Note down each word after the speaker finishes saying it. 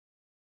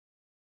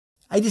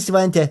I just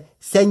wanted to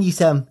send you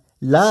some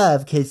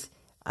love because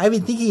I've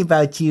been thinking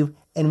about you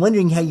and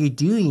wondering how you're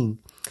doing.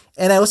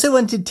 And I also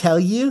wanted to tell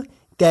you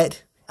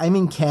that I'm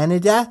in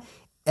Canada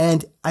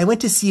and I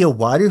went to see a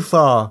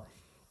waterfall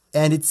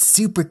and it's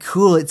super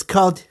cool. It's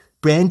called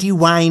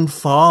Brandywine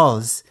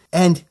Falls.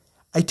 And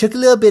I took a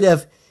little bit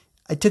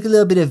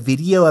of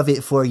video of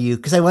it for you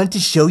because I wanted to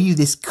show you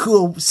this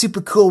cool, super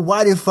cool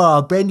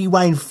waterfall,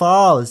 Brandywine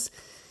Falls.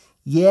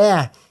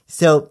 Yeah.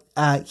 So,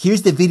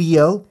 here's the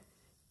video.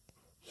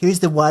 Here's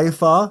the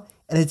waterfall.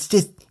 And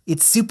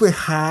it's super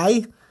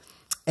high.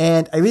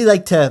 And I really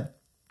like to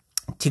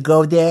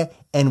go there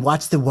and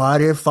watch the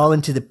water fall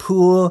into the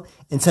pool.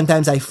 And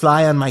sometimes I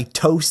fly on my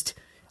toast.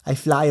 I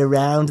fly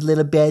around a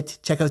little bit,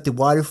 check out the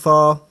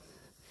waterfall.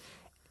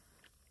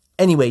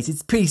 Anyways,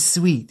 it's pretty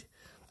sweet.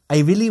 I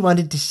really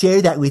wanted to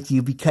share that with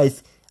you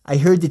because I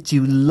heard that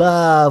you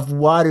love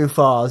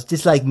waterfalls,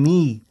 just like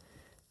me.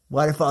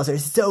 Waterfalls are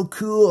so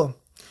cool.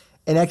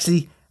 And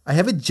actually, I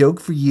have a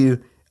joke for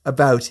you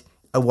about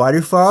a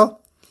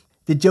waterfall.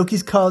 The joke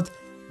is called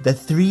The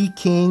Three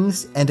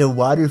Kings and a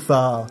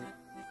Waterfall.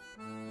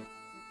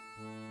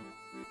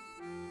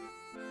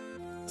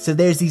 So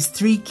there's these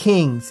three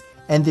kings,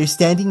 and they're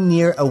standing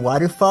near a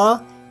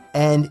waterfall,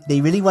 and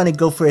they really want to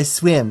go for a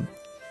swim.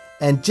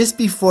 And just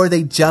before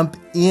they jump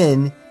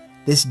in,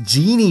 this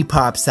genie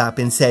pops up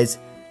and says,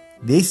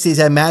 "This is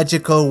a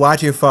magical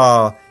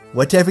waterfall.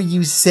 Whatever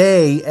you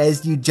say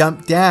as you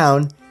jump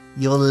down,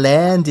 you'll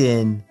land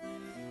in."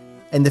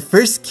 And the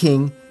first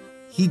king,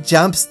 he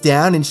jumps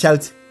down and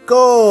shouts,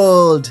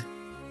 "Gold!"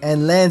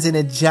 and lands in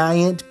a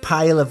giant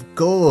pile of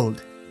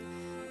gold.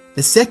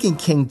 The second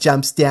king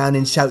jumps down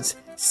and shouts,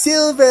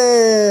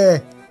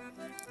 "Silver!"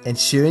 And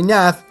sure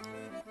enough,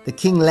 the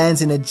king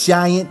lands in a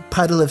giant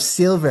puddle of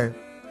silver.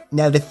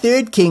 Now, the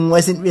third king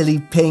wasn't really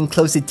paying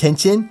close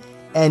attention,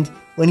 and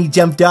when he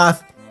jumped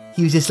off,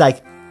 he was just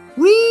like,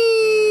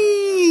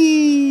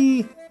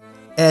 "Whee!"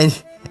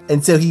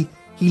 And so he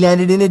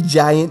landed in a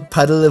giant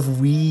puddle of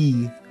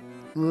wee.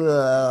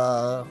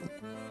 Ugh.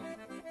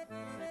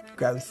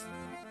 Gross.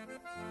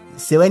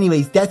 So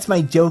anyways, that's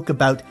my joke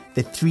about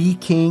the three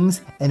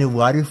kings and a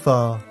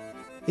waterfall.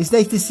 It's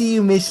nice to see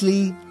you, Miss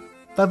Lee.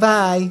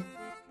 Bye-bye.